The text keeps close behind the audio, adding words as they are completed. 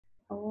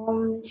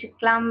Om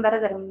Shuklam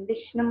Varadaram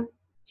Vishnum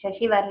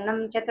Shashivarnam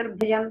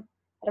Chaturbhujam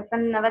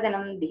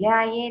Prasannavadhanam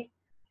Dhyayet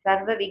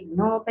Sarva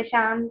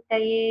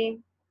Vignopashantaye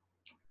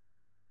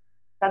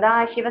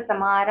Sadashiva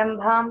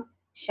Samarambham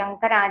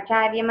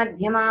Shankaracharya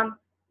Madhyamam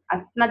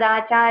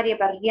Asmadacharya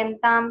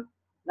Paryantam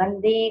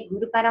Vande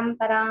Guru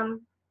Paramparam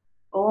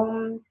Om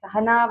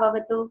Sahana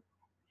Vavatu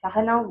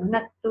Sahana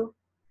Bhunaktu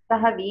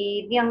Saha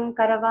Vidyam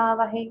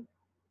Karavavahe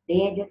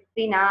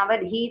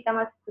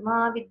Tejasvinavadhitamastu ma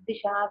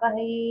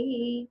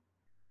Vidvishavahe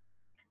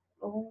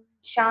Om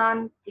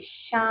Shanti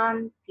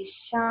Shanti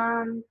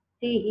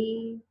Shanti.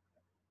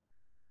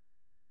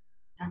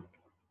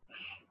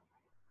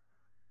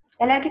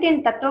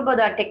 எல்லார்கிட்டயும்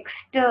தத்துவபோதா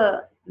text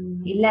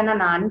இல்லைன்னா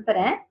நான்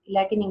அனுப்புறேன்,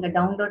 இல்லாட்டி நீங்க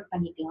download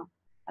பண்ணிக்கலாம்.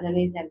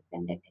 Otherwise I'll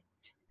send it.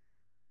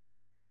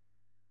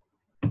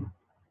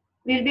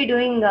 We'll be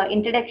doing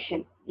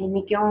introduction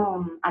இன்னைக்கும்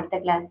அடுத்த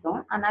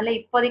கிளாஸும். அதனால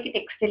இப்போதைக்கு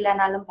டெக்ஸ்ட்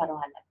இல்லைனாலும்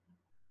பரவாயில்ல.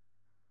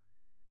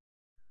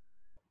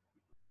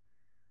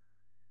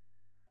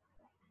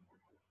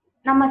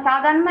 நம்ம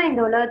சாதாரணமா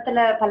இந்த உலகத்துல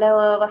பல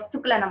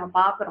வஸ்துக்களை நம்ம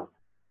பாக்குறோம்.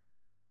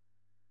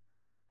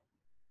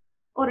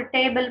 ஒரு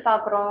டேபிள்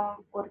பாக்குறோம்,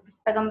 ஒரு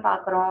புத்தகம்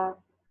பாக்குறோம்,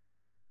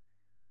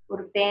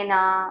 ஒரு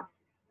பேனா,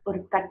 ஒரு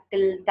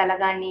கட்டில்,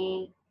 தலகாணி,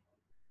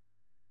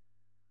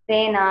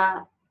 பேனா,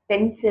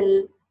 பென்சில்,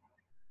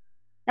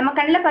 நம்ம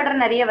கண்ணில் படுற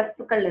நிறைய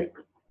வஸ்துக்கள்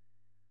இருக்கு.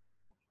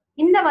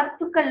 இந்த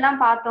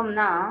வஸ்துக்கள்லாம்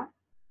பார்த்தோம்னா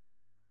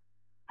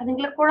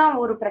அதுங்களுக்கு கூட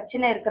ஒரு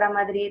பிரச்சனை இருக்கிற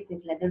மாதிரியே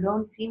தெரியல. They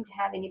don't seem to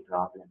have any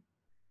problem.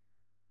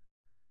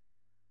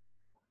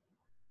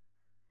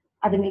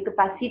 அதுங்களுக்கு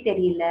பசி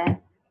தெரியல,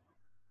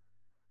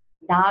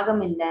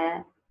 தாகம் இல்ல,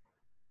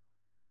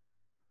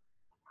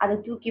 அதை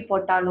தூக்கி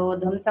போட்டாலோ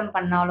துவம்சம்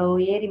பண்ணாலோ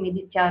ஏறி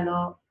மிதிச்சாலோ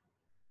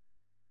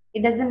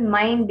it doesn't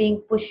mind being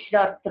pushed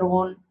or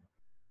thrown.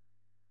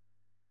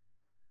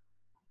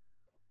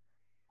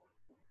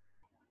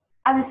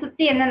 அது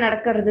சுத்தி என்ன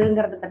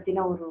நடக்கிறதுங்கிறத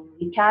பத்தின ஒரு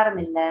விசாரம்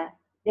இல்ல.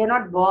 they are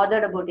not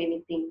bothered about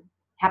anything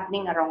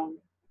happening around.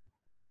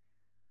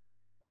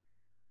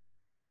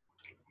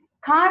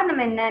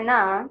 காரணம் என்னன்னா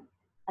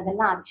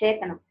அதெல்லாம்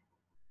அச்சேதனம்,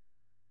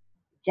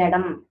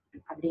 ஜடம்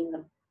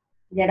அப்படிங்கிறோம்.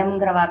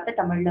 ஜடம்ங்கிற வார்த்தை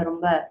தமிழ்ல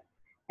ரொம்ப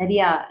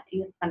நிறைய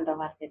யூஸ் பண்ற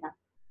வார்த்தை தான்.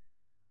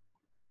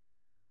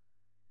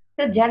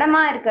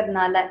 ஜடமா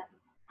இருக்கிறதுனால,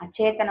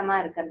 அச்சேதனமா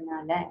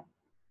இருக்கிறதுனால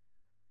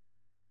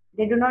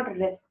they do not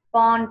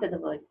respond to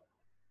the world.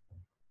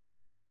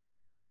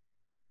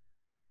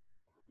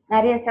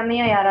 நிறைய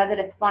சமயம்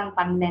யாராவது ரெஸ்பாண்ட்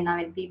பண்ணலன்னா,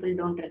 when people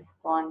don't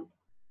respond,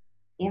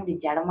 ஏன் இப்படி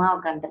ஜடமா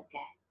உட்காந்துருக்க,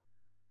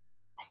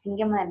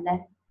 அசிங்கமா இல்ல,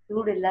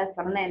 சூடு இல்ல,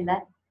 சொரணை இல்ல,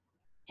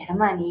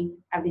 ஜடமா நீ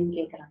அப்படின்னு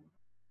கேக்குறாங்க.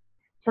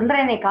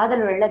 சொல்றேன், என்னை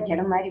காதல் வெள்ள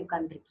ஜடம் மாதிரி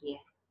உட்கார்ந்துருக்கிய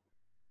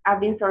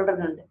அப்படின்னு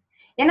சொல்றது உண்டு.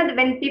 ஏன்னா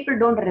when people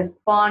don't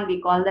respond we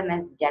call them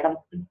as ஜடம்.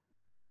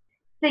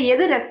 So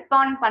எது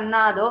ரெஸ்பாண்ட்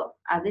பண்ணாதோ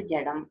அது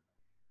ஜடம்,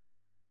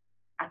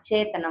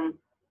 அச்சேதனம்,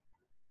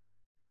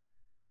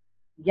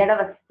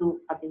 ஜடவஸ்து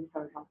அப்படின்னு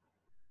சொல்றோம்.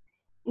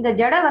 இந்த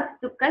ஜட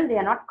வஸ்துக்கள் they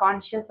are not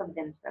conscious of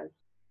themselves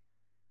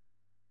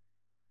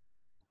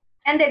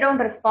and they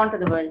don't respond to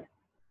the world.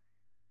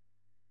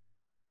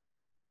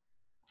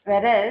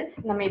 Whereas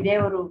நம்ம இதே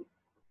ஒரு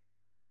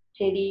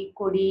செடி,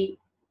 கொடி,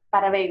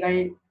 பறவைகள்,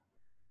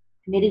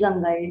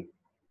 மிருகங்கள்,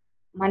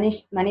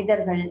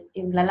 மனிதர்கள்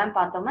இவங்களெல்லாம்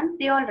பார்த்தோம்னா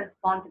they all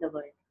respond to the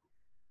world.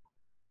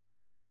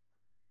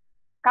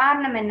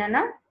 காரணம்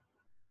என்னன்னா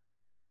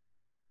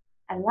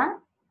அதுதான்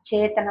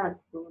சேத்தன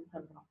வஸ்துன்னு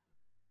சொல்றோம்,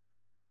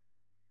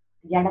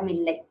 ஜடம்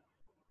இல்லை.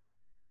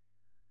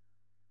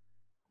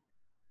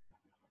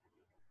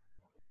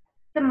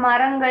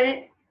 மரங்கள்,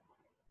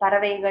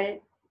 பறவைகள்,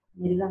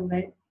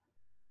 மிருகங்கள்,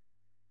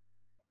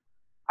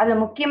 அதுல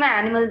முக்கியமா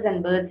அனிமல்ஸ்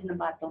அண்ட் பேர்ட்ஸ்னு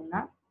பார்த்தோம்னா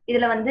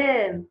இதுல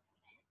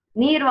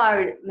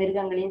நீர்வாழ்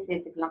மிருகங்களையும்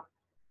சேர்த்துக்கலாம்.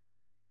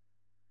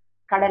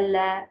 கடல்ல,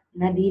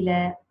 நதியில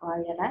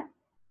வாழற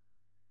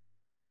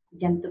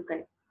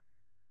ஜந்துக்கள்.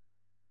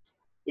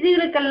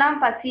 இதுகளுக்கெல்லாம்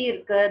பசி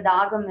இருக்கு,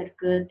 தாகம்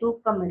இருக்கு,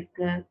 தூக்கம்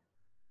இருக்கு,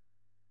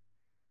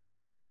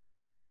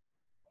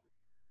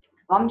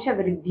 வம்ச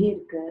விருத்தி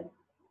இருக்கு.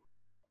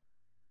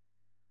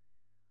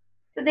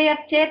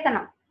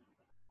 சேத்தனம்,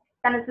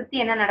 தன்னை சுத்தி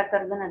என்ன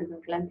நடக்கிறதுன்னு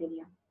அதுங்களுக்கெல்லாம்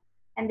தெரியும்.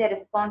 And they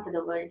respond to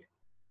the world.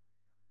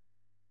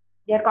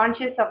 They are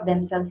conscious of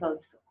themselves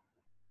also.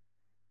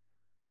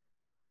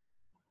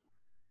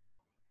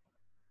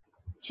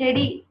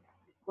 செடி,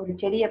 ஒரு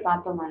செடியை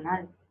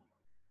பார்த்தோம்னால்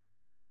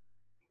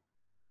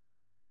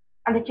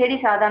அந்த செடி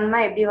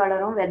சாதாரணமா எப்படி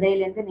வளரும்,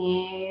 விதையிலேருந்து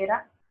நேரா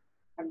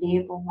அப்படியே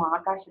போகும்,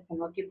 ஆகாசத்தை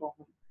நோக்கி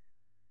போகும்.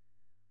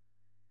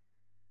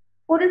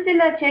 ஒரு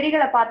சில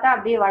செடிகளை பார்த்தா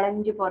அப்படியே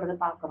வளைஞ்சு போறது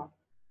பாக்குறோம்.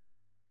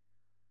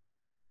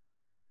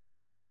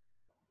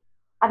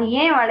 அது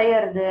ஏன்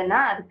வளையறதுன்னா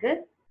அதுக்கு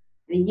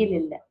வெயில்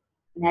இல்லை,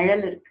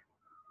 நிழல் இருக்கு.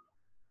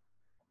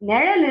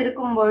 நிழல்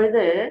இருக்கும்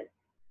பொழுது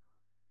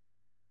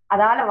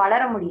அதால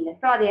வளர முடியல.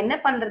 சோ அது என்ன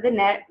பண்றது,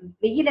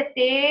 வெயில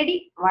தேடி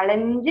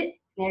வளைஞ்சு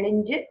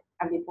நெளிஞ்சு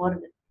அப்படி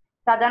போறது.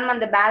 சாதாரண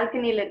அந்த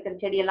பால்கனியில இருக்கிற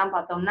செடியெல்லாம்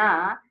பார்த்தோம்னா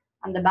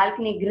அந்த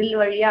பால்கனி கிரில்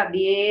வழியா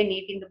அப்படியே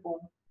நீட்டிட்டு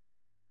போகும்.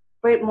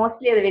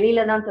 மோஸ்ட்லி அது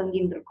வெளியில தான்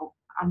தொங்கிட்டு இருக்கும்,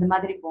 அந்த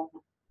மாதிரி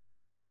போகும்.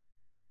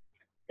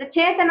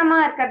 சேத்தனமா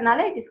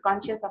இருக்கிறதுனால it is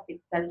conscious of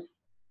it self.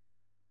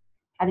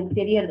 அதுக்கு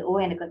தெரியறது, ஓ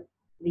எனக்கு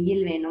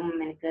வெயில் வேணும்,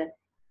 எனக்கு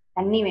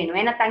தண்ணி வேணும்.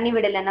 ஏன்னா தண்ணி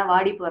விடலைன்னா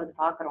வாடி போறது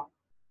பாக்குறோம்.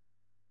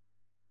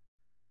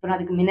 அப்புறம்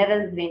அதுக்கு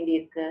மினரல்ஸ் வேண்டி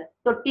இருக்கு.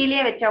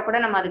 தொட்டிலேயே வச்சா கூட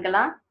நம்ம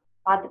அதுக்கெல்லாம்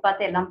பார்த்து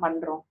பார்த்து எல்லாம்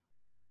பண்றோம்.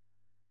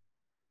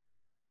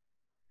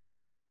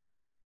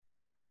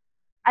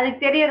 அதுக்கு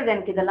தெரியறது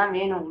எனக்கு இதெல்லாம்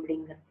வேணும்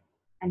அப்படிங்கிறது.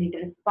 And it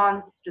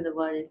response to the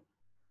world.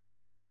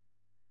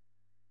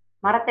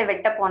 மரத்தை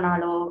வெட்ட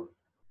போனாலோ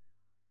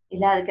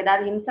இல்ல அதுக்கு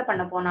ஏதாவது ஹிம்சை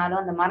பண்ண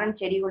போனாலும் அந்த மரம்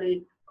செடி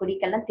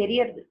கொடிக்கெல்லாம்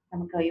தெரியறது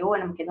நமக்கு, ஐயோ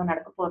நமக்கு ஏதோ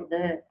நடக்க போறது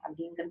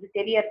அப்படிங்கிறது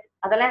தெரியறது.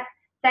 அதெல்லாம்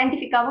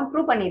சயின்டிபிக்காவும்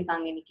ப்ரூவ்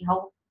பண்ணியிருக்காங்க இன்னைக்கு,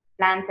 how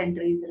plants and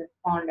trees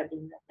respond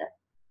அப்படிங்கிறது.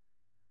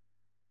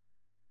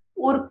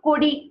 ஒரு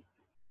கொடி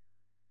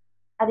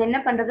அது என்ன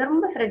பண்றது,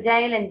 ரொம்ப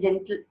ஃப்ரெஜைல் அண்ட்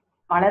ஜென்டில்.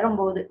 வளரும்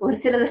போது ஒரு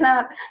சிலதெல்லாம்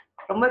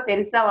ரொம்ப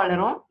பெருசா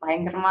வளரும்,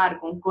 பயங்கரமா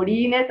இருக்கும்,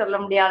 கொடின்னே சொல்ல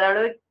முடியாத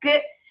அளவுக்கு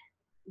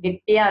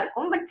கெட்டியா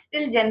இருக்கும். பட்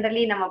ஸ்டில்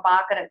ஜென்ரலி நம்ம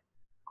பாக்குற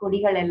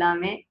கொடிகள்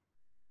எல்லாமே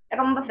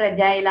ரொம்ப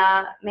ஃப்ரெஜைலா,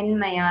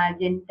 மென்மையா,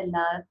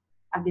 ஜென்டிலா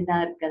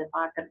அப்படிதான் இருக்கு அது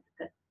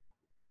பாக்குறதுக்கு.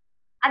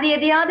 அது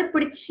எதையாவது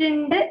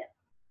பிடிச்சுண்டு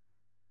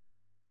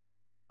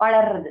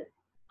வளர்றது.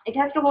 It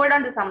has to hold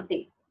on to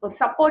something. ஒரு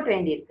சப்போர்ட்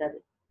வேண்டி இருக்காது.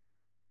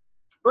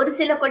 ஒரு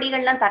சில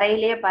கொடிகள்லாம்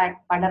தரையிலேயே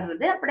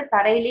படர்றது. அப்படி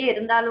தரையிலேயே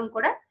இருந்தாலும்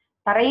கூட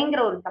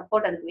தரைங்கிற ஒரு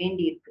சப்போர்ட் அதுக்கு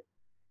வேண்டி இருக்கு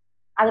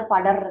அது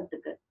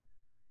படர்றதுக்கு.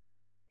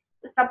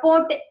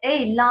 சப்போர்ட்டே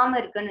இல்லாம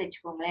இருக்குன்னு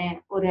வச்சுக்கோங்களேன்,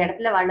 ஒரு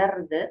இடத்துல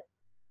வளர்றது,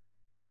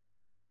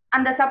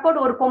 அந்த சப்போர்ட்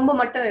ஒரு கொம்பு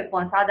மட்டும்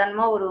வைப்போம்.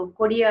 சாதாரணமா ஒரு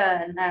கொடிய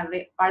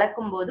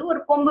வளர்க்கும் போது ஒரு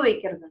கொம்பு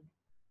வைக்கிறது,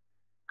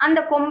 அந்த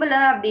கொம்புல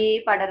அப்படியே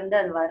படர்ந்து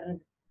அது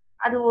வர்றது.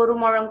 அது ஒரு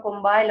முழம்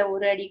கொம்பா இல்ல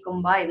ஒரு அடி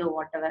கொம்பா ஏதோ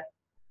வாட்டவர்.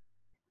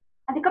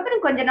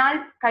 அதுக்கப்புறம் கொஞ்ச நாள்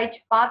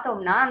கழிச்சு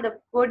பார்த்தோம்னா அந்த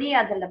கொடி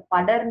அதுல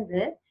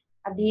படர்ந்து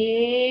அப்படியே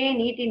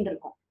நீட்டின்னு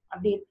இருக்கும்.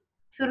 அப்படியே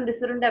சுருண்டு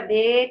சுருண்டு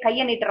அப்படியே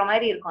கையை நீட்டுற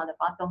மாதிரி இருக்கும். அதை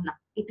பார்த்தோம்னா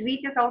it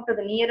reaches out to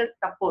the nearest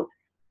support.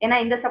 ஏன்னா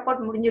இந்த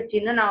சப்போர்ட் முடிஞ்சிருச்சு,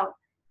 இன்னும் நான்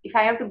if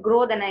I have to grow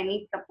then I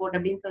need support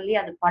அப்படின்னு சொல்லி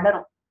அது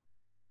படரும்.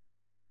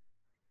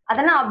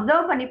 அதெல்லாம்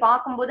அப்சர்வ் பண்ணி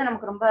பார்க்கும்போது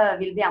நமக்கு ரொம்ப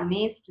will be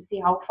amazed to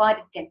see how far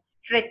it can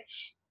stretch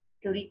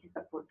to reach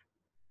support.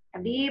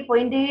 அப்படியே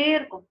போயிட்டே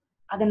இருக்கும்.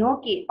 அதை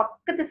நோக்கி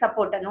பக்கத்து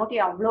சப்போர்ட்டை நோக்கி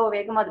அவ்வளவு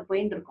வேகமா அது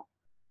போயிட்டு இருக்கும்.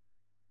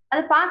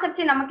 அது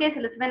பாக்கறச்சு நமக்கே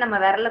சில சமயம் நம்ம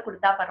விரல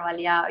கொடுத்தா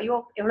பரவாயில்லையா, ஐயோ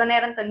எவ்வளவு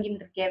நேரம்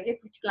தங்கிட்டு இருக்கே, அப்படியே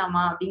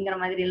பிடிச்சிக்கலாமா அப்படிங்கிற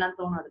மாதிரி எல்லாம்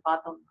தோணும் அது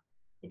பார்த்தோம்னா.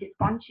 It is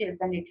conscious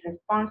and it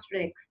response to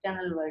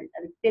external world.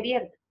 அதுக்கு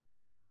தெரியாது.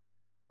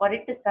 For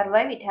it to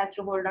survive, it has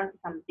to hold on to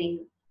something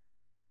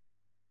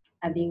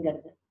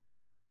அப்படிங்கிறது.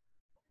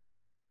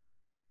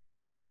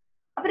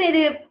 அப்புறம்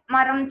இது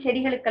மரம்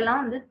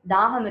செடிகளுக்கெல்லாம் வந்து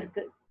தாகம்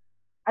இருக்கு.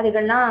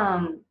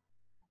 அதுகள்லாம்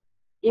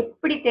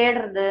எப்படி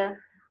தேடுறது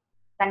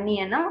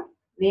தண்ணியன்னா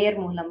வேர்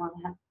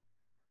மூலமாக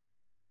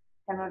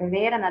தன்னோட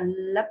வேரை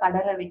நல்லா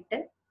படர விட்டு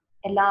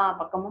எல்லா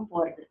பக்கமும்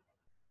போறது.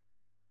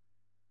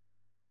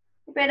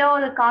 இப்ப ஏதோ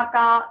ஒரு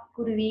காக்கா,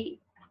 குருவி,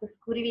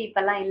 குருவி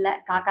இப்பெல்லாம் இல்ல,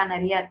 காக்கா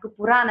நிறைய இருக்கு,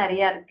 புறா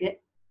நிறைய இருக்கு.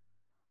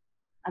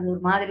 அது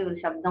ஒரு மாதிரி ஒரு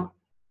சப்தம்,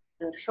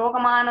 ஒரு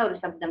சோகமான ஒரு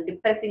சப்தம்,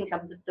 டிப்ரெசிங்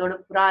சப்தத்தோட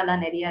புறா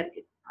எல்லாம் நிறைய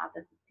இருக்கு அதை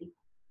சுத்தி.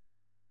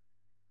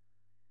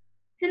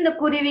 இந்த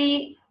குருவி,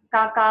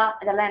 காக்கா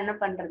இதெல்லாம் என்ன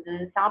பண்றது,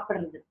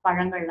 சாப்பிடுறது,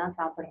 பழங்கள்லாம்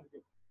சாப்பிடுறது.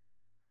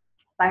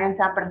 பழம்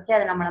சாப்பிடுறச்சு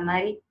அது நம்மள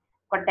மாதிரி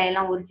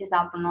கொட்டையெல்லாம் உரிச்சு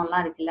சாப்பிடணும்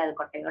எல்லாம் இருக்குல்ல, அது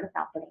கொட்டையோட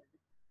சாப்பிடுறது.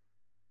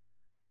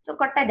 ஸோ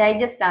கொட்டை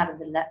டைஜஸ்ட்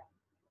ஆகுறது இல்ல,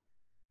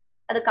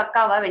 அது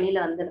கக்காவா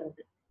வெளியில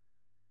வந்துடுறது.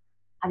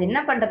 அது என்ன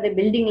பண்றது,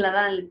 பில்டிங்ல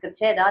தான்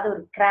இருக்கிறச்சு ஏதாவது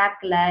ஒரு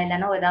கிராக்ல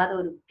இல்லைன்னா ஏதாவது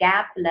ஒரு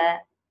கேப்ல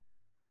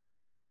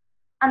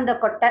அந்த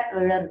கொட்டை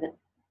விழுறது.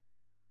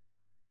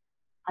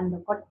 அந்த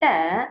கொட்டை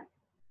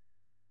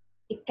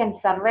இட் கேன்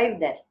சர்வைவ்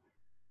தேர்.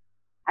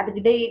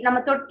 அதுக்கு நம்ம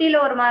தொட்டில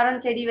ஒரு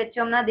மரம் செடி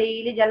வச்சோம்னா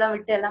டெய்லி ஜலம்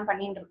விட்டு எல்லாம்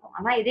பண்ணிட்டு இருக்கோம்.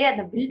 ஆனா இதே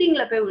அந்த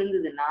பில்டிங்ல போய்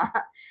விழுந்ததுன்னா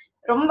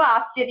ரொம்ப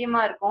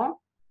ஆச்சரியமா இருக்கும்.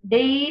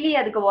 டெய்லி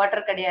அதுக்கு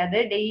வாட்டர் கிடையாது,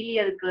 டெய்லி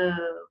அதுக்கு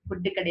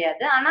ஃபுட்டு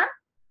கிடையாது, ஆனா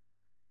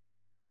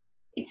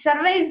இட்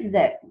சர்வைவ்ஸ்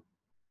தேர்.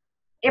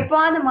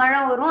 எப்பாவது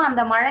மழை வரும்,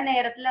 அந்த மழை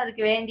நேரத்துல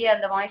அதுக்கு வேண்டிய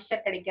அந்த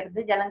மாய்ஸ்சர் கிடைக்கிறது,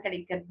 ஜலம்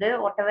கிடைக்கிறது,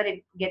 வாட் எவர்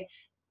இட் கெட்ஸ்.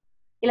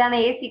 இல்லைன்னா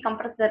ஏசி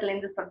கம்ப்ரஸர்ல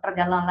இருந்து சொட்டுற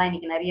ஜலம் எல்லாம்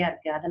இன்னைக்கு நிறைய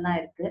இருக்கு, அதெல்லாம்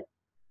இருக்கு.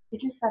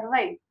 It is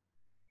survive.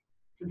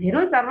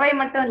 வெறும் சர்வைவ்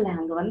மட்டும் இல்ல,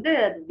 அங்க வந்து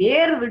அது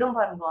வேர் விடும்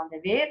பாருங்க, அந்த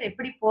வேர்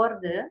எப்படி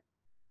போறது,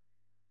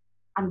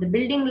 அந்த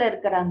பில்டிங்ல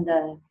இருக்கிற அந்த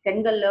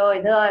செங்கல்லோ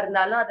எதா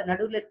இருந்தாலும் அது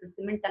நடுவுல இருக்கிற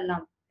சிமெண்ட்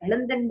எல்லாம்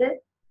இழந்துண்டு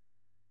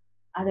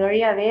அது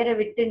வழியா வேற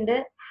விட்டுண்டு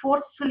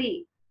forcefully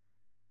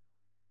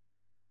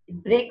it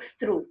breaks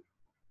through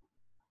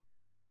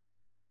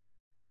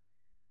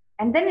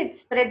and then it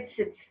spreads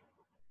its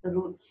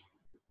roots.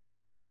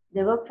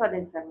 They work for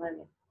their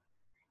survival.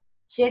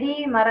 செடி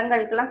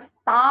மரங்களுக்கெல்லாம்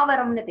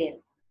தாவரம்னு பேரு.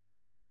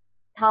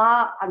 தா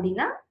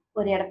அப்படின்னா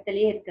ஒரு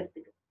இடத்துலயே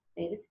இருக்கிறதுக்கு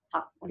பேரு தா,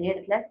 ஒரு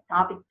இடத்துல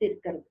ஸ்தாபித்து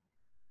இருக்கிறது.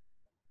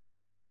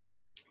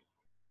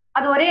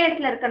 அது ஒரே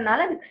இடத்துல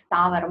இருக்கிறதுனால அதுக்கு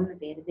தாவரம்னு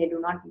பேரு. They do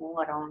not move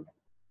around.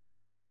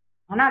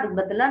 ஆனா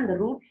அதுக்கு பதிலா அந்த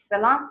ரூட்ஸ்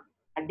எல்லாம்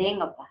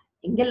அடேங்கப்பா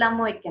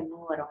எங்கெல்லாமோ it can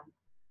move around.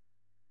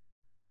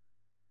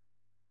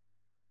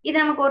 இது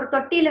நமக்கு ஒரு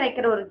தொட்டியில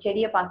வைக்கிற ஒரு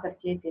செடியை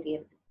பார்க்கறச்சே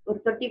தெரியுது. ஒரு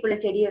தொட்டிக்குள்ள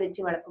செடியை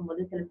வச்சு வளர்க்கும்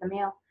போது சில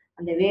சமயம்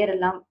அந்த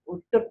வேரெல்லாம்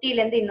ஒரு தொட்டில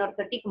இருந்து இன்னொரு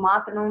தொட்டிக்கு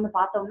மாத்தணும்னு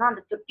பார்த்தோம்னா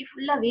அந்த தொட்டி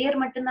ஃபுல்லா வேர்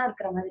மட்டும்தான்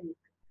இருக்கிற மாதிரி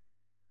இருக்கு.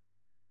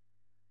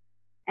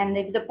 And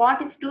if the pot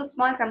is too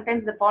small,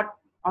 sometimes the pot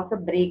also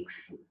breaks.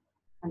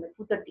 அந்த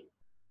பூத்தொட்டி.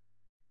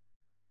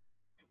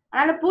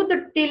 அதனால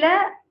பூத்தொட்டில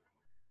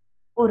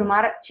ஒரு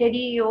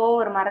செடியோ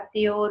ஒரு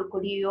மரத்தையோ ஒரு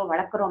கொடியோ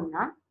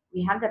வளர்க்குறோம்னா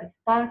we have the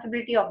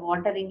responsibility of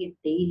watering it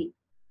daily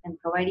and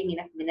providing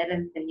enough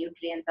minerals and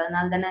nutrients.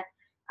 அதனால தானே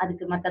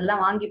அதுக்கு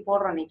மத்தெல்லாம் வாங்கி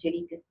போடுறோம்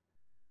செடிக்கு.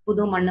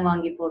 புது மண்ணு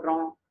வாங்கி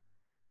போடுறோம்.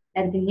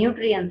 அதுக்கு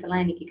நியூட்ரியன்ஸ்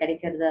எல்லாம் இன்னைக்கு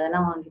கிடைக்கிறது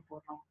அதெல்லாம் வாங்கி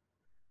போடுறோம்.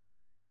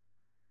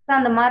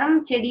 அந்த மரம்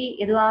செடி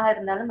எதுவாக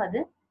இருந்தாலும் அது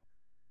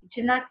இட்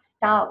should not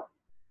starve.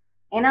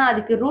 ஏன்னா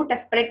அதுக்கு ரூட்டை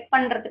ஸ்ப்ரெட்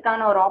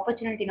பண்றதுக்கான ஒரு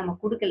ஆப்பர்ச்சுனிட்டி நம்ம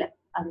கொடுக்கல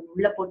அது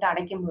உள்ள போட்டு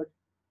அடைக்கும் போது.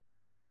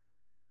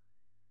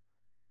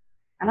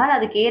 அதனால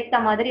அதுக்கு ஏத்த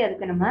மாதிரி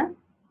அதுக்கு நம்ம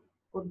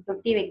ஒரு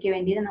தொட்டி வைக்க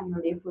வேண்டியது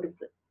நம்மளுடைய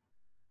பொறுப்பு.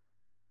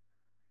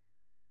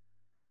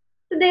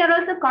 So they are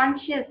also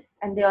conscious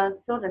and they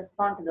also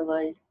respond to the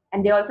world and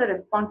they also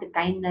respond to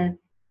kindness,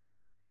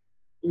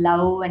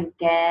 love and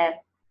care.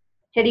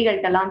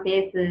 செடிகள்கிட்டலாம்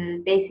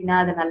பேசினா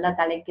அது நல்லா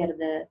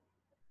தலைக்கிறது.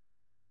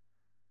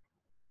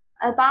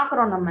 அது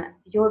பாக்குறோம் நம்ம.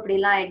 ஐயோ இப்படி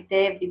எல்லாம் ஆயிடுச்சு,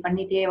 இப்படி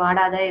பண்ணிட்டே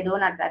வாடாத, ஏதோ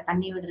நான்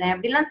தண்ணி விடுறேன்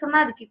அப்படிலாம்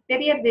சொன்னா அதுக்கு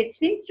தெரியறது. It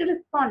seems to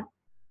respond.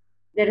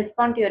 They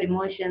respond to your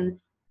emotions.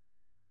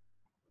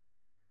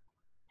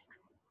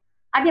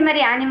 அதே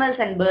மாதிரி animals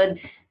and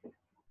birds,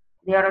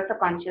 they are also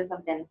conscious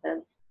of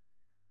themselves.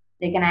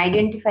 They can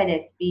identify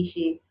their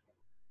species.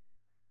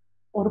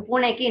 ஒரு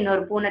பூனைக்கு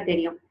இன்னொரு பூனை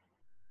தெரியும்,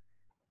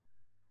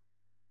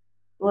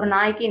 ஒரு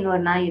நாய்க்கு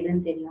இன்னொரு நாய்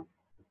எதுன்னு தெரியும்.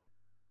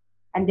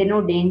 And they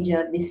know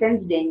danger, they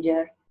sense danger.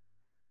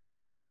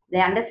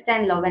 They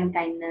understand love and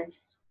kindness.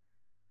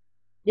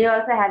 They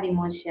also have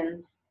emotions.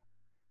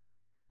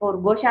 ஒரு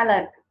கோஷாலா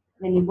இருக்கு.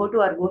 When you go to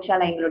our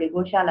goshala, எங்களுடைய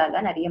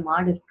கோஷாலால நிறைய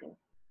மாடு இருக்கு.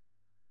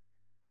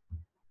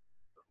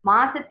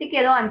 மாசத்துக்கு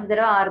ஏதோ 5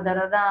 தடவை 6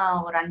 தடவை தான்,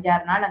 ஒரு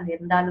 5-6 நாள் அங்க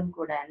இருந்தாலும்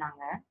கூட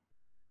நாங்க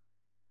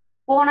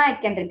போனா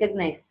இட் கேன்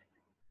ரெகக்னைஸ்.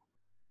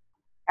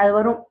 அது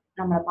வரும்,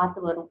 நம்மளை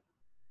பார்த்து வரும்.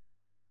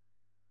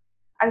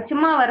 அது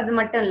சும்மா வர்றது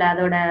மட்டும் இல்ல,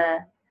 அதோட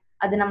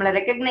அது நம்மளை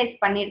ரெகக்னைஸ்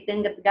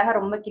பண்ணிருக்குங்கிறதுக்காக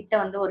ரொம்ப கிட்ட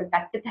வந்து ஒரு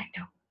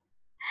தட்டும்.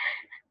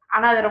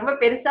 ஆனா அது ரொம்ப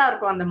பெருசா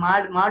இருக்கும் அந்த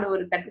மாடு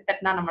ஒரு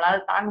தட்டுனா நம்மளால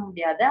தாங்க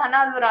முடியாது. ஆனா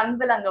அது ஒரு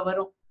அன்புல அங்க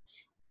வரும்.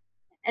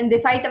 And they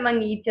fight among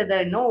each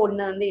other.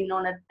 ஒண்ணு வந்து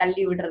இன்னொன்னு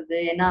தள்ளி விடுறது,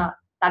 ஏன்னா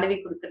தடவி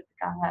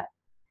கொடுக்கறதுக்காக.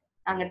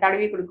 நாங்க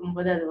தடவி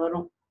கொடுக்கும்போது அது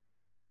வரும்,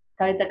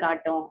 கழுத்தை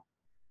காட்டும்.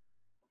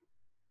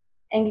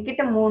 எங்க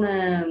கிட்ட 3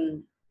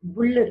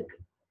 புல் இருக்கு.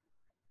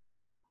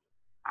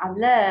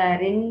 அதுல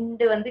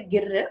 2 வந்து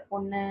கிர்ரு,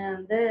 1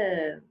 வந்து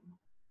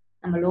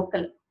நம்ம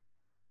லோக்கல்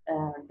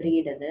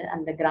பிரீடு. அது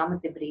அந்த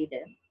கிராமத்து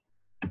பிரீடு.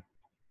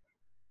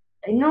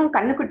 இன்னும்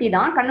கண்ணுக்குட்டி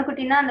தான்.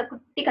 கண்ணுக்குட்டினா அந்த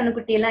குட்டி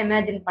கண்ணுக்குட்டி எல்லாம்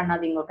இமேஜின்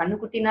பண்ணாதீங்க.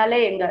 கண்ணுக்குட்டினாலே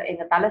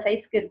எங்க தலை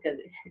சைஸ்க்கு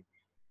இருக்குது.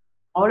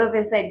 அவ்வளவு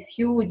பெருசா. It's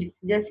huge.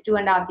 Just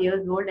 2.5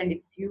 years old and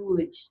it's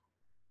huge.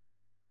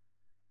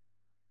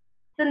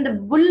 So இந்த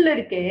புல்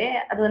இருக்கு,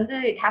 அது வந்து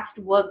இட் ஹேஸ்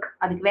டு ஒர்க்.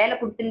 அதுக்கு வேலை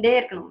கொடுத்துட்டே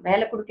இருக்கணும்.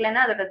 வேலை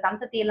கொடுக்கலன்னா அதோட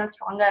சந்ததி எல்லாம்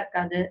ஸ்ட்ராங்கா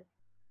இருக்காது,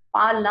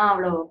 பால்லாம்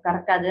அவ்வளவு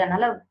கறக்காது.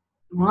 அதனால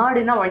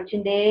மாடுனா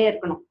உழைச்சுட்டே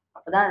இருக்கணும்,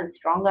 அப்பதான் அது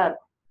ஸ்ட்ராங்கா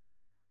இருக்கும்.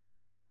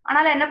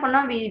 ஆனால என்ன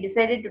பண்ணோம், we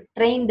decided to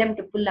train them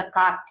to pull a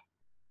cart.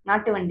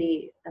 நாட்டு வண்டி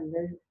வந்து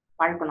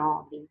பழக்கணும்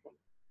அப்படின்னு சொல்லி.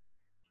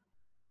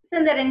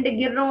 இந்த 2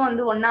 கிர்ரும்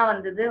வந்து ஒன்னா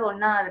வந்தது.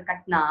 ஒன்னா அது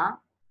கட்டினா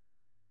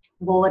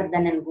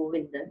கோவர்தன் அண்ட்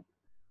கோவிந்த்.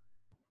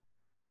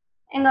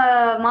 எங்க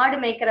மாடு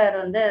மேய்க்கிறவர்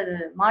வந்து, அது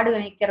மாடு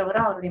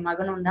மேய்க்கிறவரும் அவருடைய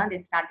மகனும் தான். they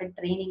started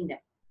training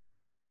them.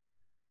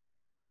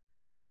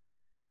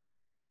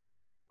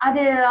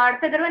 அது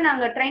அடுத்த தடவை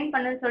நாங்க ட்ரெயின்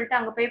பண்ணுன்னு சொல்லிட்டு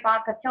அங்க போய்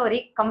பார்க்கச்ச ஒரே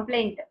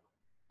கம்ப்ளைண்ட்.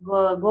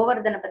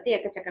 கோவர்தனை பத்தி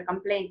எக்கச்சக்க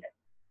கம்ப்ளைண்ட்.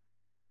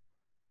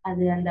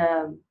 அது அந்த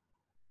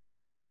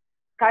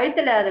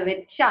கழுத்துல அதை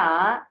வச்சா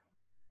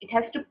இட்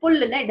ஹேஸ் டு புல்,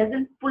 இல்ல இட்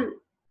டசன்ட் புல்.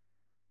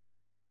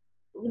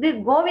 இது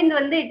கோவிந்த்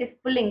வந்து it is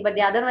pulling, but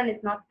the other one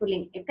is not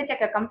pulling.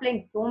 எக்கச்சக்க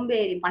கம்ப்ளைண்ட்.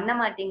 சோம்பேறி, பண்ண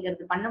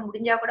மாட்டேங்கிறது, பண்ண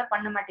முடிஞ்சா கூட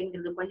பண்ண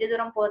மாட்டேங்கிறது, கொஞ்ச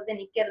தூரம் போறது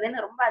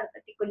நிக்கிறதுன்னு ரொம்ப அதை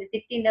பத்தி கொஞ்சம்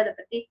திட்டிண்டு அதை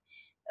பத்தி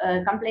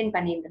கம்ப்ளைண்ட்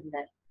பண்ணிட்டு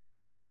இருந்தார்.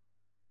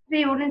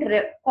 He wouldn't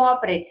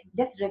cooperate,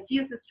 just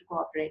refuses to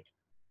cooperate,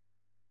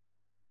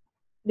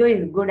 though he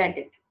is good at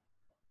it.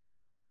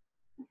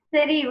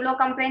 சரி,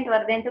 இவ்வளவு கம்ப்ளைண்ட்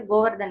வருதுன்ட்டு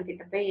கோவர்தன்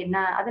கிட்ட போய்,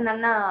 என்ன அது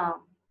நல்லா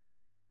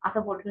ஆசை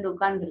போட்டு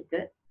உட்கார்ந்து இருக்கு,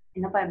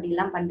 என்னப்பா இப்படி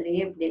எல்லாம்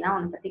பண்றியே, இப்படி எல்லாம்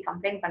உன்னை பத்தி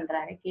கம்ப்ளைண்ட்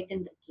பண்றாரு,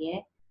 கேட்டுட்டு இருக்கியே,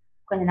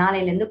 கொஞ்ச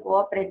நாளையில இருந்து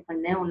கோஆபரேட்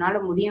பண்ணு,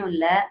 உன்னால முடியும்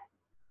இல்ல,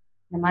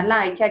 இந்த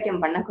மாதிரிலாம்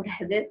ஐச்சாட்டியம்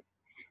பண்ணக்கூடாது,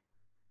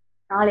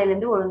 நாளையில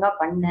இருந்து ஒழுங்கா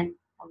பண்ணு,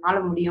 உன்னால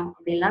முடியும்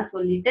அப்படின்லாம்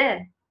சொல்லிட்டு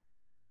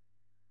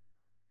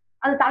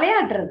அது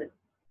தலையாட்டுறது.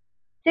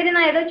 சரி,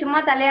 நான் ஏதோ சும்மா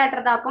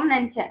தலையாட்டுறதாக்கும்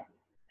நினைச்சேன்.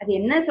 அது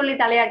என்ன சொல்லி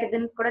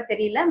தலையாட்டுதுன்னு கூட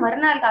தெரியல.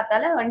 மறுநாள்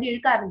காத்தால வண்டி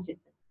இழுக்க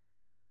ஆரம்பிச்சிருச்சு.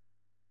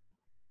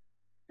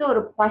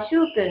 ஒரு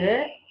பசுவுக்கு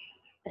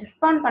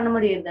ரெஸ்பாண்ட் பண்ண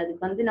முடியுது.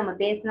 அதுக்கு வந்து நம்ம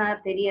பேசினா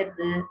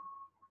தெரியறது,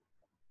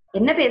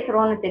 என்ன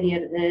பேசுறோம்னு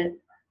தெரியறது.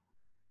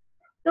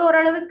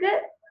 ஓரளவுக்கு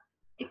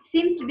it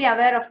seems to be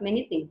aware of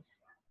many things.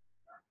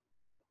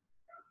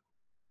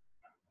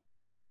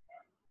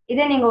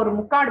 இதே நீங்க ஒரு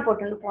முக்காடு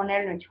போட்டு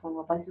போனேன்னு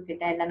வச்சுக்கோங்க, பசு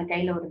கிட்ட இல்லைன்னா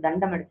கையில ஒரு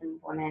தண்டம் எடுத்துன்னு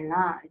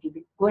போனேன்னா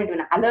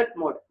அலர்ட்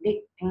மோட்,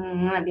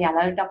 அப்படி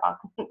அலர்ட்டா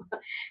பார்க்கும்.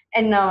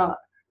 என்ன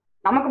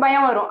நமக்கு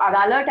பயம் வரும். அது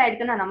அலர்ட்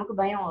ஆயிடுச்சுன்னா நமக்கு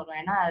பயம் வரும்.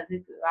 ஏன்னா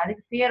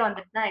அதுக்கு ஃபியர்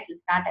வந்துச்சுன்னா it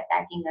will start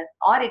attacking as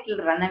R it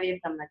will run away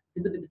from us.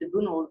 திபு திபு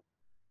திபுன்னு ஓடும்.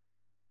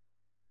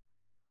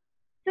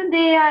 So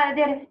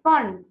they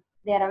respond.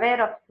 They are aware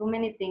of so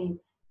many things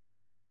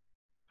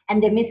and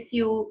they miss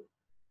you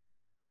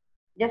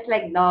just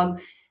like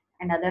dogs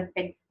and other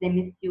pets. They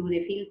miss you.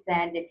 They feel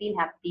sad. They feel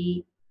happy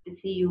to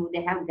see you.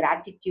 They have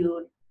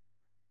gratitude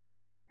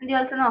and they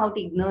also know how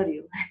to ignore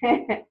you.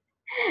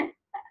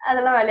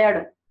 அதெல்லாம்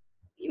விளையாடும்.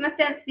 You must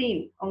have seen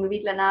உங்க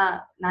வீட்ல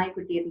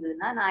நாய்க்குட்டி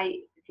இருந்ததுன்னா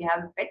if you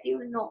have a pet you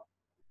will know.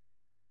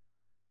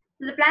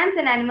 So the plants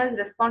and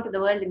animals respond to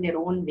the world in their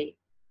own way.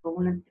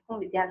 ஒவ்வொன்றுக்கும்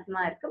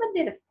வித்தியாசமா இருக்கு, but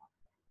they respond.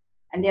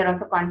 And they are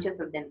also conscious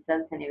of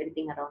themselves and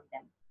everything around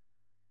them.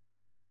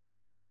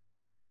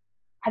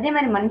 அதே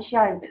மாதிரி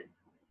மனுஷாள்கள்,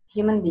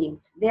 human beings,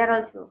 they are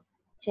also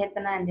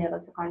chetana and they are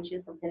also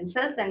conscious of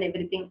themselves and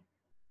everything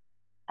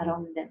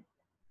around them.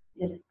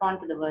 They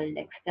respond to the world,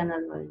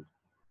 external world.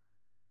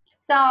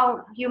 So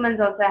humans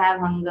also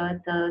have hunger,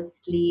 thirst,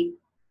 sleep.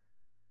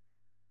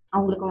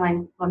 அவங்களுக்கும்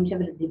வம்ச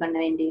விருத்தி பண்ண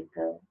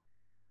வேண்டியிருக்கு.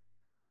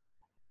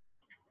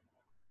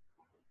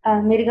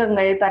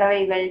 மிருகங்கள்,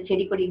 பறவைகள்,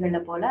 செடி கொடிகளை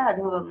போல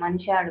அது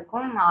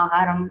மனுஷாளுக்கும்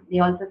ஆகாரம். They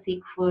also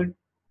seek food.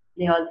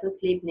 They also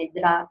sleep,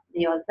 nidra.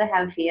 They also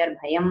have fear,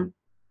 bhayam.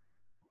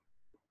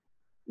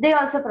 They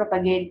also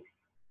propagate,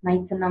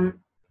 மைத்தனம்.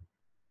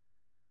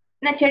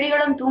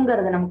 செடிகளும்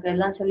தூங்குறது நமக்கு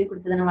எல்லாம் சொல்லி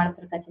கொடுத்ததுன்னு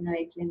வளர்த்துருக்கா சின்ன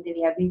வயசுல இருந்து.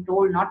 We have been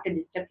told not to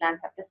disturb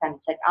plants after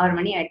sunset. 6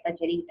 மணி ஆயிடுச்சா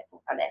செடி கிட்ட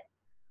போகாத,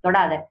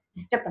 தொடாத,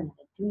 டிஸ்டர்ப்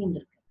பண்ணாத, தூங்கிட்டு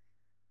இருக்கு.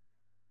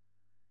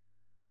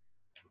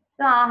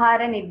 So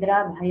ஆஹார, நித்ரா,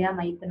 பய,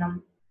 மைத்தனம்,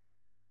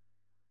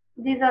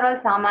 these are all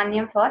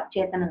சாமானியம் for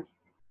சேத்தனம்.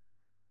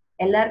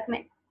 எல்லாருக்குமே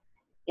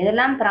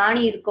எதெல்லாம்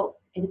பிராணி இருக்கோ,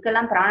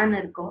 எதுக்கெல்லாம் பிராணன்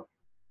இருக்கோ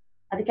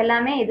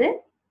அதுக்கெல்லாமே இது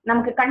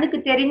நமக்கு கண்ணுக்கு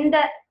தெரிந்த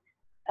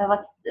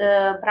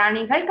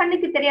பிராணிகள்,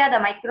 கண்ணுக்கு தெரியாத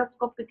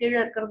மைக்ரோஸ்கோப்க்கு கீழே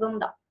இருக்கிறதும்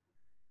தான்.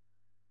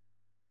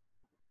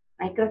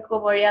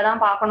 மைக்ரோஸ்கோப் வழியா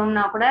தான்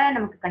பார்க்கணும்னா கூட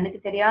நமக்கு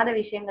கண்ணுக்கு தெரியாத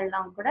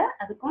விஷயங்கள்லாம் கூட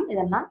அதுக்கும்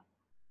இதெல்லாம்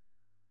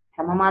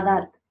சமமாதான்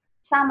இருக்கு,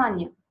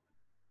 சாமானியம்.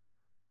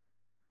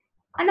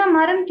 ஆனா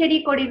மரம், செடி,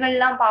 கொடிகள்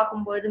எல்லாம்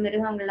பார்க்கும்போது,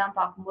 மிருகங்கள் எல்லாம்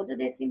பார்க்கும்போது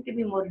they seem to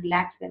be more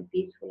relaxed and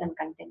peaceful and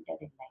contented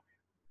in life.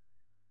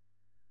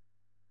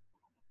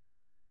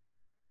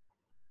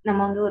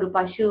 நம்ம ஒரு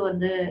பசு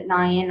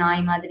நான் ஏன்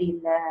நாய் மாதிரி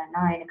இல்ல,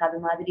 நான் எனக்கு அது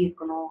மாதிரி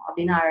இருக்கணும்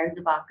அப்படின்னு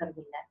அழுது பாக்குறது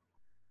இல்ல.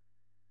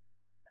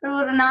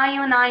 ஒரு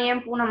நாயும் நான்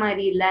ஏன் பூனை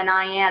மாதிரி இல்ல,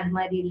 நான் ஏன் அது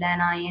மாதிரி இல்ல,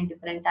 நான் ஏன்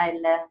டிஃபரெண்டா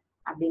இல்ல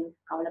அப்படின்னு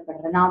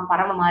கவலைப்படுறது. நான்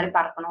பறவை மாதிரி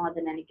பறக்கணும்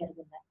அது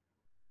நினைக்கிறது இல்ல.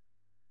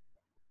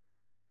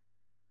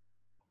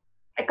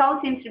 A cow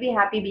seems to be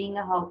happy being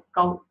a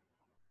cow.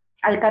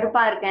 அது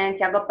கருப்பா இருக்கேன்,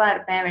 சிவப்பா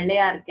இருப்பேன்,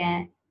 வெள்ளையா இருக்கேன்,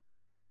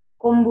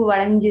 கொம்பு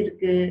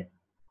வளைஞ்சிருக்கு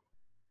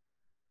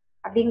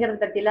அப்படிங்கறத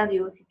பத்தி எல்லாம் அது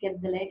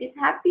யோசிக்கிறது இல்லை. It is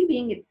happy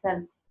being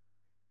itself.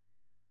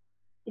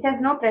 It has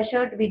no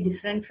pressure to be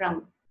different from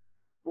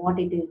what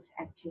it is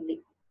actually.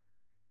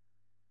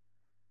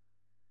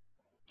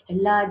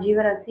 எல்லா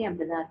ஜீவராசியும்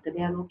அப்படிதான் இருக்கு.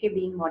 They are okay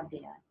being what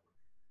they are.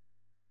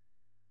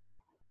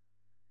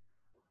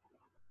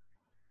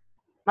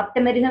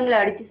 மற்ற மிருகங்களை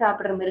அடிச்சு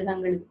சாப்பிடுற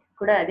மிருகங்கள்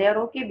கூட they are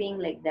okay being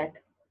like that.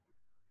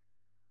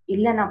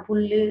 இல்ல நான்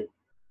புல்லு,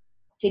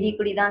 செடி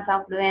கொடி தான்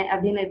சாப்பிடுவேன்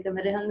அப்படின்னு இருக்க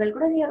மிருகங்கள்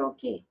கூட they are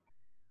okay.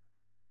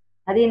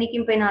 அது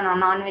என்னைக்கும் போய்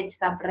நான்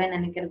நான்வெஜ் சாப்பிடுறேன்னு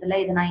நினைக்கிறது இல்ல.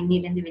 இது நான்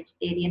இன்னில இருந்து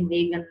வெஜிடேரியன்,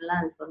 வேகன்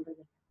எல்லாம் அது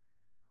சொல்றது.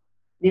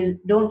 They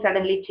don't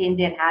suddenly change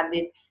their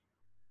habits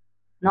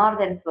nor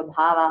their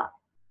swabhava.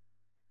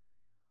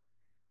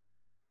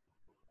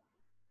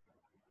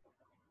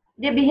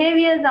 Their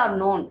behaviors are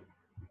known.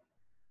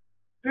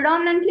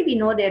 Predominantly we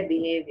know their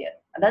behavior.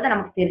 அதாவது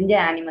நமக்கு தெரிஞ்ச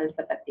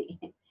அனிமல்ஸை பத்தி,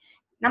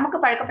 நமக்கு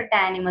பழக்கப்பட்ட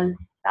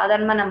அனிமல்ஸ்,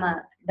 சாதாரணமா நம்ம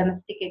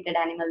டொமஸ்டிகேட்டட்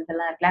அனிமல்ஸ்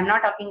எல்லாம் இருக்கு. I'm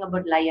not talking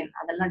about line,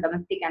 அதெல்லாம்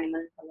டொமஸ்டிக்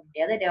அனிமல்ஸ் சொல்ல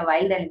முடியாது. They are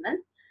wild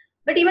animals.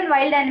 But even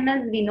wild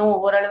animals we know,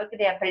 ஓரளவுக்கு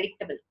தே ஆர்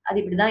ப்ரெடிக்டபிள். அது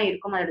இப்படிதான்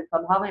இருக்கும், அதோட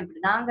சுபாவம்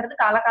இப்படிதாங்கிறது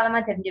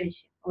காலகாலமா தெரிஞ்ச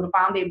விஷயம். ஒரு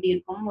பாம்பு எப்படி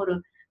இருக்கும், ஒரு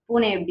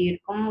பூனை எப்படி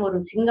இருக்கும், ஒரு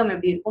சிங்கம்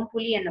எப்படி இருக்கும்,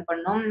 புலி என்ன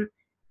பண்ணும்,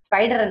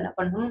 ஸ்பைடர் என்ன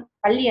பண்ணும்,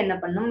 பள்ளி என்ன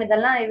பண்ணும்,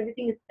 இதெல்லாம்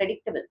everything is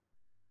predictable.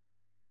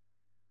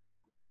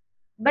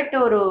 But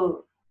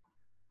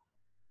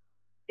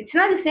it's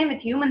not the same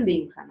with human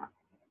beings.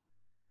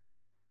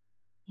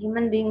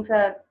 Human beings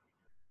are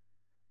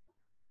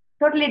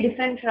totally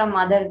different from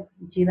other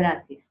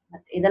ஜீவராசிஸ்.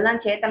 இதெல்லாம்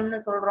சேத்தனம்னு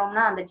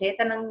சொல்றோம்னா அந்த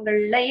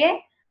சேத்தனங்கள்லயே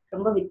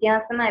ரொம்ப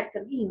வித்தியாசமா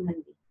இருக்கிறது human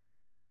beings.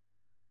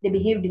 They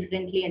behave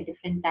differently at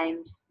different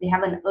times. They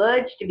have an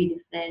urge to be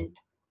different,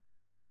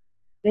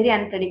 very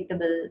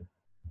unpredictable,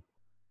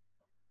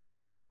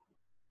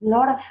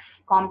 lot of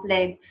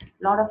complex,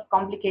 lot of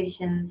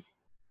complications,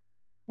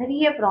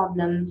 நிறைய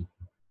problems.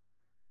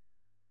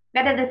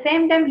 But at the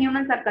same time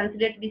humans are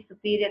considered to be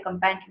superior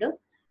compared to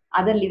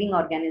other living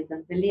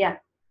organisms. இல்லையா?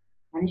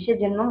 மனுஷ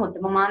ஜென்மம்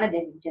உத்தமமான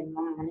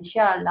ஜென்மம்,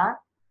 மனுஷா எல்லாம்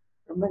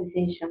ரொம்ப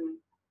விசேஷம்,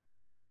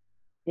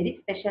 very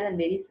special and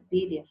very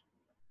superior.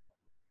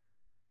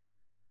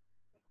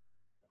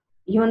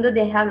 even though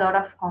they have a lot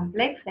of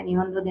complex and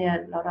even though they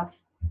have a lot of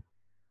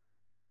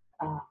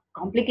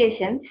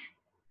complications,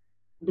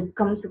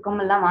 துக்கம்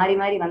சுக்கம் எல்லாம் மாறி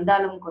மாறி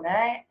வந்தாலும் கூட,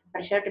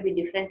 pressure to be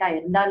different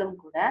இருந்தாலும்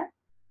கூட,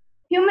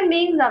 human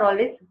beings are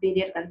always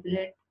superior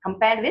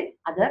compared with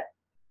other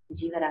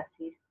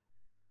ஜீவராசிஸ்.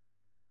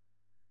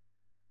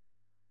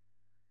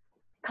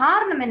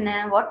 காரணம் என்ன?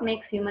 What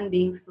makes human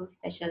beings so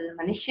special?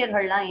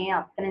 மனுஷர்கள்லாம் ஏன்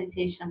அத்தனை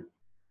விசேஷம்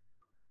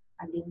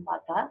அப்படின்னு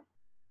பார்த்தா,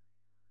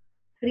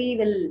 ஃப்ரீ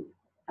வில்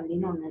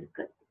அப்படின்னு ஒண்ணு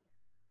இருக்கு.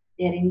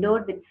 they are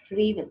endowed with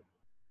free will,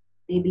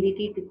 the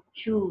ability to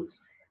choose,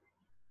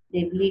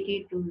 the ability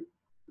to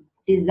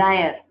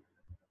desire.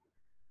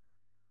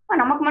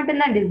 நமக்கு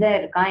மட்டும்தான் டிசைர்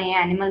இருக்கா?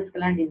 ஏன் அனிமல்ஸ்க்கு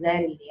எல்லாம்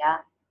டிசைர் இல்லையா?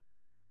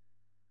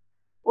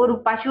 ஒரு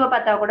பசுவை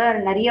பார்த்தா கூட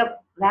நிறைய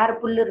வேற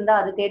புல்லு இருந்தா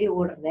அது தேடி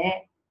ஓடுறது,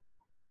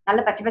 நல்ல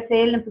பச்சை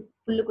பசேல்னு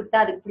புல்லு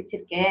கொடுத்தா அதுக்கு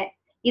பிடிச்சிருக்கேன்,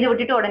 இதை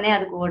விட்டுட்டு உடனே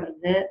அதுக்கு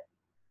ஓடுறது.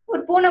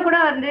 ஒரு பூனை கூட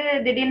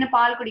திடீர்னு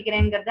பால்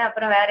குடிக்கிறேங்கிறது,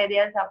 அப்புறம் வேற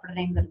எதையாவது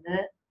சாப்பிடுறேங்கிறது.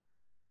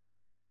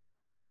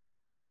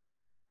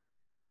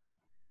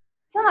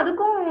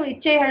 அதுக்கும்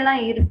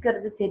இச்சைகள்லாம்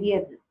இருக்கிறது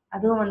தெரியாது.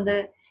 அதுவும்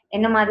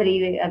என்ன மாதிரி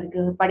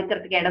அதுக்கு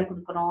படுக்கிறதுக்கு இடம்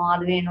கொடுக்கணும்,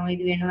 அது வேணும்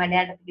இது வேணும்,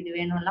 விளையாடுறதுக்கு இது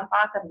வேணும் எல்லாம்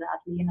பாக்குறது.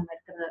 அதுலயே நம்ம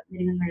இருக்கிற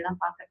மிருகங்கள்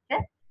எல்லாம் பாக்குறது.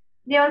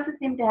 they also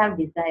seem to have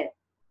desire.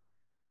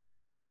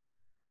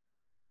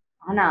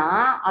 ஆனா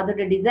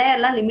அதோட டிசைர்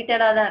எல்லாம்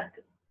லிமிட்டடா தான்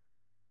இருக்கு,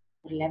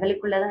 ஒரு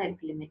லெவலுக்குள்ளதான்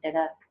இருக்கு,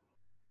 லிமிட்டடா இருக்கு.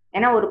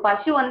 ஏன்னா ஒரு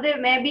பசு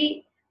மேபி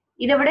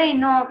இதை விட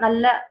இன்னும்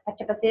நல்ல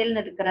பச்சை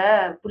பசேல்னு இருக்கிற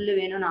புல்லு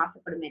வேணும்னு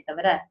ஆசைப்படுமே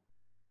தவிர,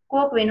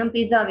 கோக் வேணும்,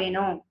 பீஸா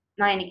வேணும்,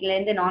 நான் இன்னைக்குல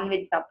இருந்து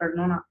நான்வெஜ்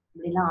சாப்பிடணும்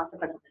அப்படிலாம்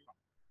ஆசைப்படுறது இல்லை.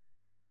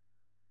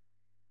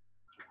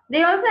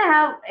 they also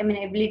have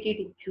ability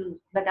to choose,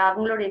 but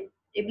அவங்களோட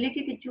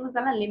ability to choose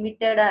எல்லாம்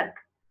லிமிட்டடா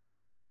இருக்கு.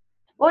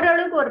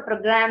 ஓரளவுக்கு ஒரு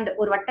ப்ரோக்ராம்டு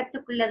ஒரு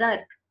வட்டத்துக்குள்ளதான்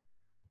இருக்கு.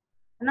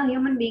 ஆனா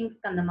ஹியூமன்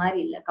பீயிங்ஸ்க்கு அந்த மாதிரி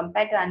இல்லை.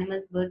 Compared to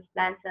animals, birds,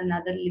 plants and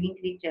other living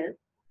creatures,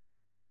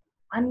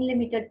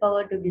 unlimited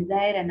power to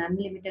desire and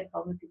unlimited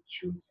power to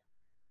choose.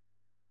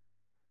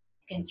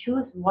 You can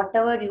choose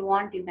whatever you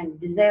want, you can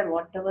desire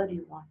whatever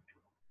you want.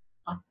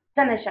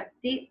 அத்தனை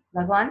சக்தி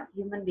பகவான்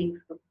human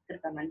beings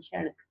கொடுத்திருக்க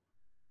மனுஷனுக்கு.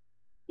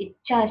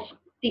 இச்சா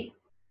சக்தி,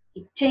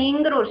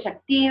 இச்சைங்கிற ஒரு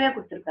சக்தியவே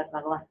கொடுத்திருக்காரு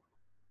பகவான்.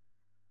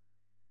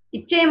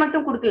 இச்சையை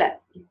மட்டும் கொடுக்கல,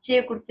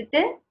 இச்சையை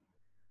கொடுத்துட்டு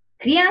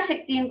கிரியா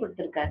சக்தியும்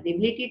கொடுத்திருக்காரு. தி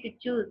எபிலிட்டி டு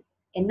சூஸ்,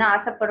 என்ன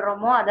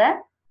ஆசைப்படுறோமோ அதை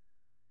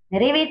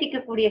நிறைவேற்றிக்க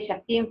கூடிய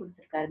சக்தியும்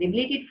கொடுத்திருக்காரு. தி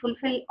ability to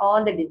fulfil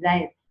all the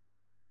desires,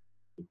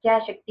 இச்சா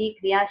சக்தி,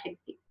 கிரியா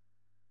சக்தி.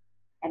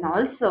 அண்ட்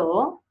ஆல்சோ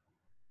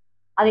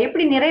அதை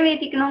எப்படி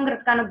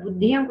நிறைவேற்றிக்கணுங்கிறதுக்கான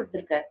புத்தியும்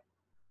கொடுத்திருக்காரு.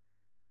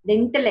 தி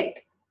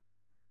intellect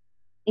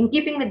in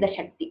keeping with the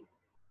Sakthi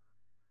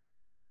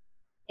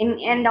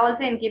and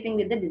also in keeping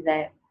with the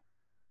desire.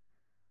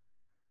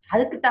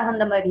 அதுக்கு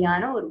தகுந்த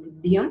மாதிரியான ஒரு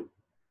புத்தியும்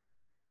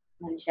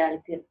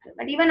மனுஷாளுக்கு இருக்கு.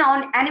 But even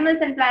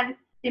animals and plants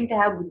seem to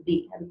have புத்தி.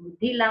 அது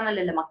புத்தி இல்லாமல்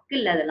இல்ல, மக்கள்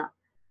இல்ல, அதெல்லாம்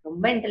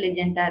ரொம்ப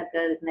இன்டெலிஜென்ட்டா இருக்கு.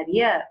 அதுக்கு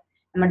நிறைய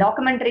நம்ம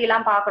டாக்குமெண்ட்ரி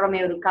எல்லாம் பாக்குறோமே,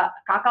 ஒரு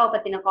காக்காவை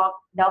பத்தின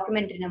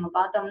டாக்குமெண்ட்ரி நம்ம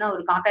பார்த்தோம்னா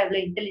ஒரு காக்கா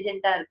எவ்வளவு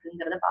இன்டெலிஜென்ட்டா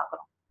இருக்குங்கிறத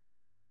பாக்குறோம்.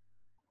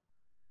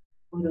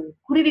 ஒரு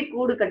குருவி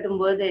கூடு கட்டும்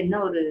போது என்ன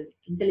ஒரு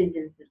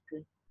இன்டெலிஜென்ஸ் இருக்கு.